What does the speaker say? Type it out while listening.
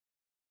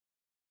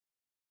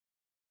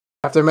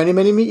After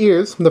many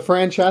years, the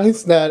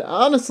franchise that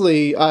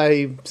honestly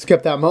I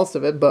skipped out most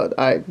of it, but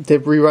I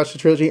did rewatch the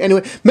trilogy.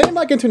 Anyway, Men in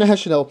Black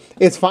International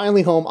is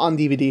finally home on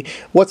DVD.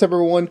 What's up,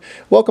 everyone?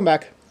 Welcome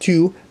back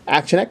to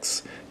Action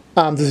X.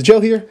 This is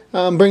Joe here,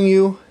 bringing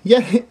you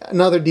yet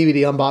another DVD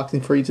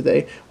unboxing for you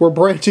today. We're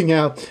branching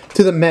out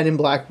to the Men in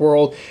Black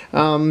world.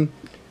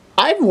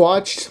 I've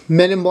watched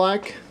Men in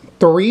Black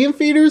 3 in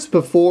theaters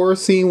before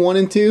seeing 1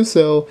 and 2,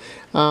 so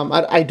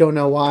I don't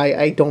know why.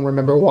 I don't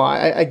remember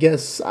why. I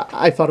guess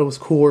I thought it was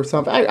cool or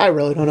something. I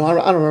really don't know. I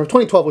don't remember.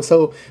 2012 was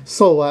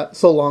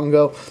so long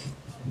ago.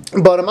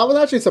 But I was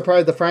actually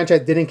surprised the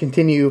franchise didn't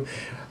continue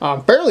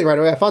fairly right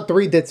away. I thought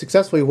 3 did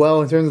successfully well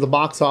in terms of the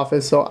box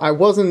office, so I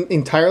wasn't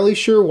entirely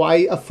sure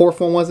why a 4th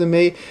one wasn't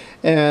made.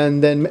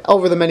 And then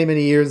over the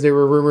many years, there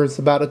were rumors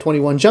about a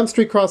 21 Jump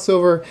Street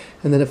crossover,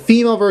 and then a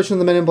female version of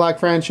the Men in Black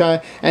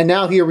franchise. And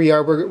now here we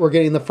are, we're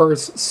getting the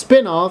first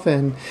spin-off,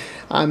 and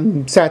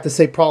I'm sad to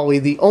say probably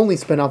the only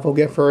spin-off we'll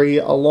get for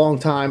a long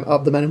time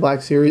of the Men in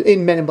Black series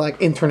in Men in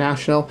Black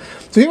International.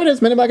 So here it is,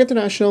 Men in Black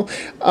International.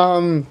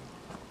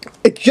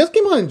 It just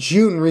came out in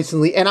June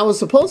recently, and I was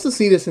supposed to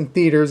see this in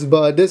theaters,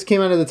 but this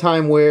came out at a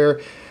time where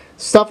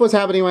stuff was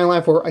happening in my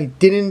life where I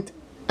didn't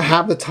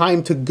have the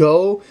time to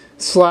go,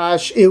 /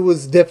 it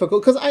was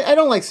difficult, because I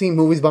don't like seeing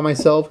movies by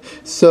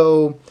myself.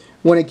 So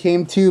when it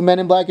came to Men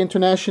in Black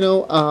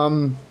International,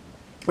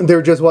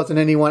 there just wasn't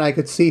anyone I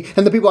could see,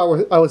 and the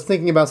people I was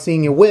thinking about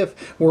seeing it with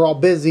were all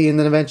busy, and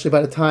then eventually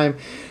by the time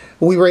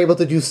we were able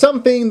to do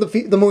something,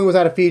 the movie was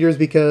out of theaters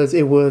because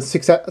it was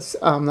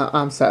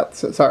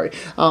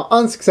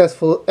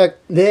unsuccessful. I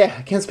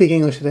can't speak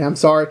English today, I'm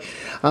sorry.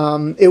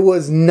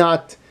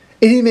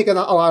 It didn't make a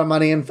lot of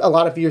money, and a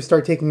lot of theaters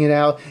started taking it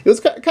out. It was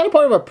kind of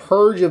part of a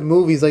purge of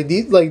movies. Like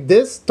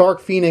this, Dark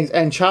Phoenix,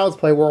 and Child's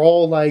Play were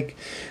all like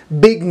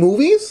big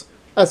movies,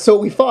 so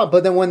we thought.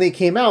 But then when they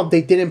came out,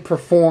 they didn't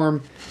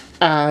perform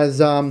as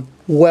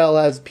well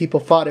as people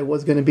thought it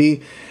was going to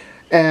be.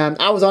 And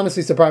I was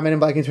honestly surprised Men in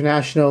Black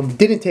International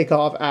didn't take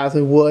off as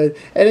it would.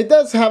 And it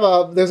does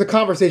have there's a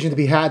conversation to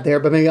be had there,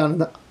 but maybe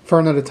for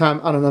another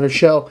time on another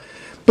show.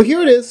 But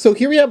here it is. So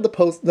here we have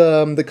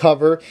the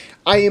cover.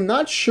 I am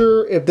not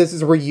sure if this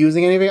is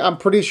reusing anything. I'm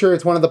pretty sure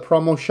it's one of the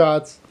promo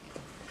shots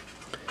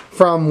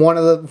from one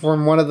of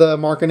the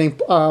marketing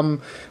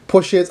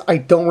pushes. I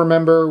don't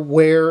remember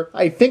where.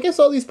 I think I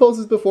saw these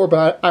posters before,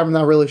 but I'm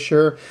not really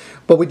sure.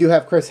 But we do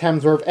have Chris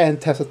Hemsworth and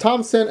Tessa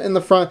Thompson in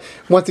the front,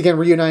 once again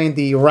reuniting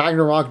the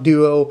Ragnarok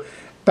duo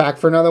back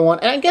for another one.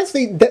 And I guess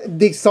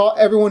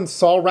everyone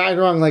saw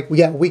Ragnarok, like,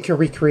 yeah, we can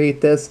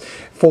recreate this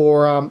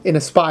for in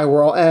a spy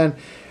world. And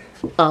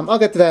I'll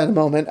get to that in a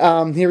moment.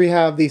 Here we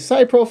have the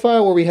side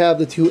profile where we have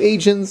the two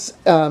agents,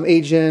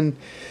 Agent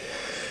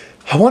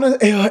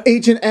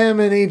M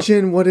and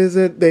Agent, what is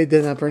it? They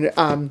did not burn it.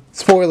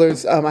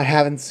 Spoilers, I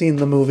haven't seen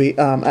the movie.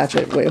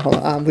 Actually, wait, hold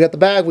on. We got the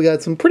bag. We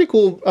got some pretty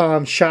cool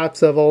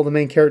shots of all the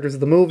main characters of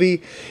the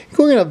movie,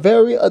 including a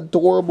very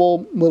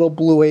adorable little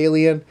blue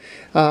alien.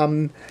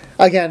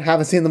 Again,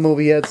 haven't seen the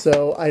movie yet,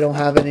 so I don't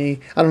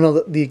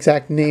know the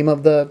exact name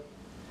of the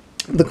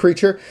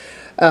creature.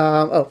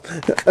 I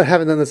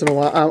haven't done this in a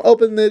while.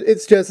 Open it.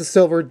 It's just a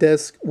silver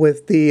disc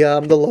with the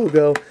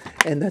logo,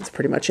 and that's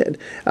pretty much it.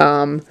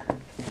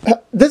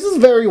 This is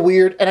very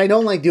weird, and I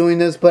don't like doing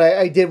this, but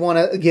I did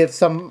want to give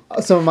some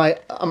of my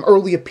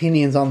early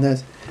opinions on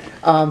this.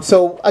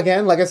 So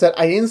again, like I said,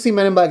 I didn't see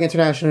Men in Black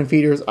International in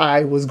theaters.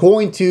 I was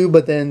going to,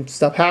 but then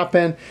stuff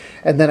happened,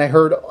 and then I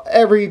heard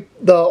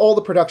all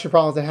the production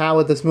problems they had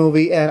with this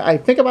movie, and I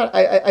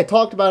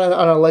talked about it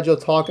on a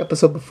Legend Talk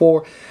episode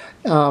before.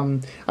 I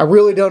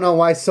really don't know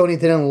why Sony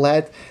didn't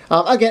let.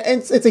 Again,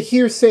 it's a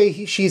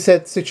hearsay, she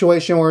said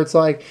situation where it's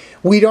like,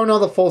 we don't know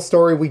the full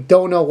story. We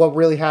don't know what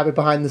really happened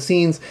behind the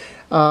scenes.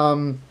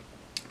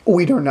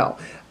 We don't know.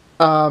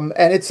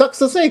 And it sucks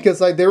to say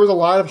because like there was a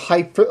lot of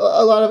hype for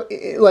a lot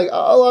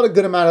of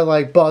good amount of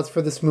like buzz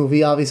for this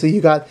movie. Obviously, you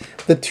got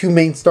the two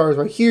main stars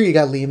right here. You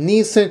got Liam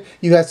Neeson.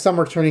 You got some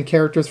returning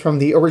characters from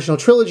the original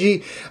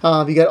trilogy.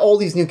 You got all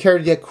these new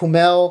characters. You got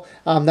Kumail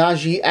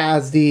Nanjiani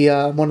as the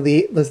one of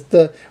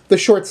the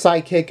short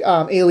sidekick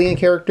alien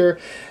character.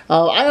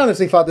 I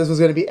honestly thought this was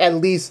going to be at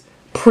least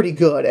pretty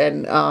good,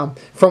 and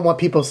from what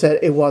people said,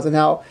 it wasn't.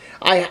 Now,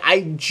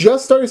 I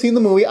just started seeing the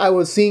movie. I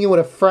was seeing it with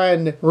a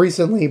friend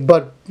recently,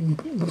 but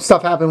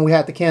stuff happened. We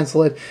had to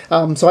cancel it.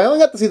 So I only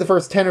got to see the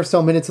first 10 or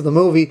so minutes of the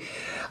movie.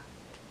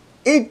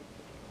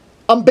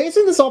 I'm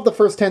basing this off the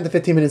first 10 to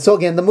 15 minutes. So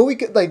again,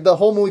 the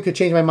whole movie could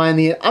change my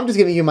mind. I'm just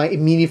giving you my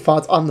immediate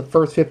thoughts on the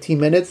first 15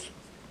 minutes.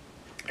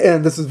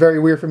 And this is very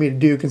weird for me to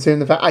do, considering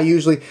the fact I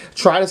usually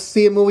try to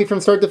see a movie from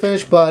start to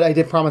finish, but I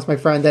did promise my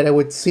friend that I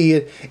would see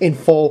it in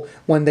full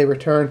when they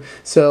return.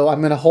 So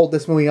I'm going to hold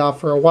this movie off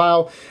for a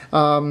while.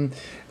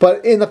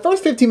 But in the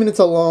first 15 minutes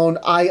alone,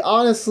 I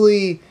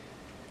honestly,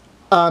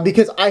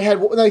 because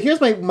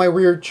here's my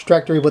weird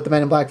trajectory with the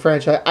Men in Black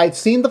franchise. I've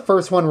seen the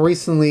first one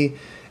recently.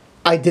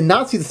 I did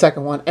not see the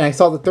second one, and I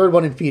saw the third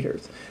one in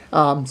theaters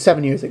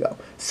 7 years ago.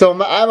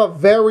 So I have a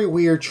very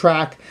weird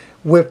track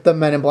with the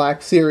Men in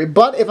Black series.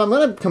 But if I'm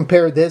going to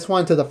compare this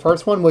one to the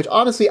first one, which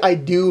honestly I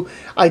did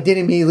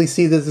immediately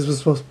see this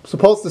was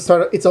supposed to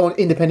start its own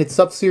independent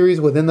sub-series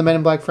within the Men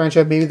in Black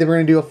franchise. Maybe they were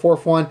going to do a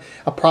fourth one,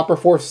 a proper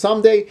fourth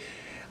someday.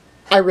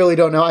 I really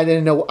don't know. I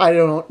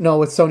don't know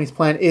what Sony's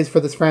plan is for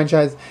this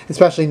franchise,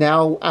 especially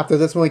now after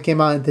this movie came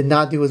out and did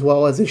not do as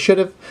well as it should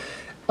have.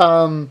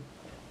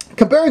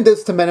 Comparing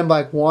this to Men in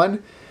Black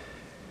 1,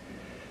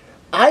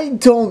 I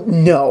don't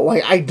know.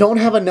 Like, I don't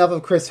have enough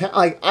of Chris.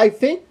 I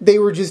think they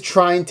were just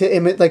trying to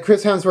imitate. Like,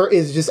 Chris Hemsworth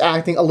is just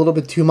acting a little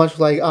bit too much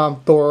like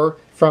Thor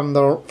from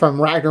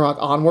Ragnarok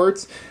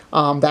onwards.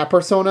 That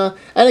persona.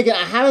 And again,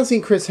 I haven't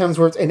seen Chris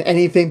Hemsworth in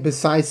anything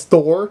besides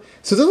Thor.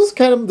 So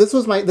this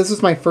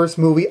was my first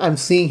movie I'm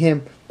seeing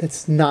him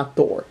that's not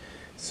Thor.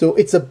 So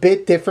it's a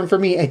bit different for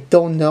me. I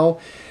don't know.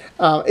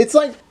 It's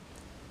like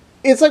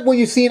when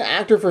you see an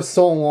actor for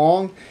so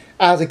long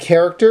as a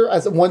character,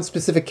 as one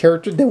specific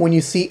character, then when you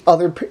see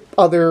other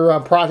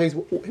projects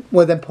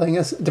with them playing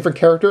a different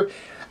character,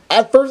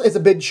 at first it's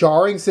a bit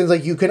jarring since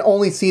like you can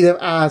only see them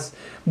as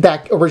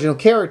that original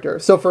character.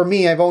 So for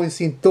me, I've only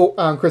seen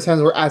Chris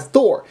Hemsworth as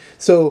Thor.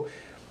 So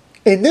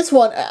in this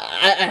one,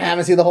 I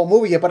haven't seen the whole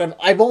movie yet, but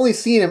I've only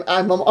seen him.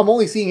 I'm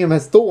only seeing him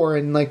as Thor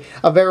in like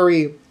a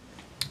very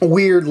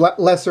weird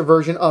lesser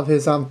version of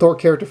his Thor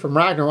character from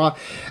Ragnarok.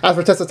 As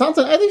for Tessa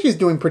Thompson, I think she's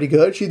doing pretty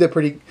good. She did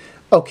pretty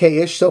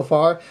okay-ish so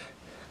far.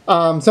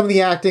 Some of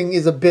the acting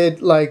is a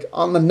bit like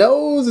on the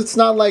nose. It's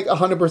not like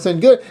 100%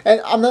 good. And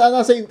I'm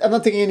not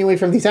taking any away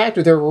from these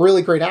actors. They're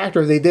really great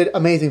actors. They did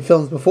amazing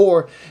films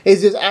before.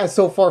 It's just as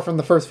so far from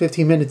the first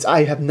 15 minutes,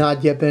 I have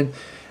not yet been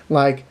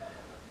like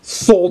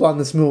sold on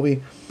this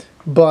movie.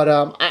 But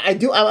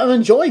I'm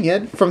enjoying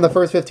it from the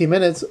first 15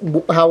 minutes.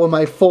 How will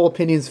my full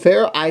opinions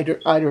fare? I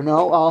don't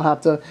know. I'll have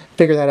to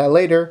figure that out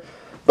later.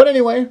 But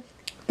anyway,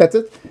 that's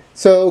it.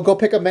 So go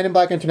pick up Men in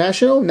Black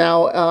International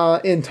now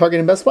in Target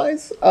and Best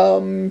Buys for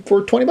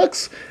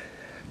 $20.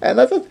 And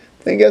that's it.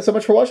 Thank you guys so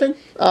much for watching.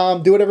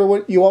 Do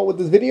whatever you want with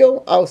this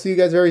video. I'll see you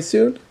guys very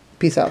soon.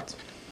 Peace out.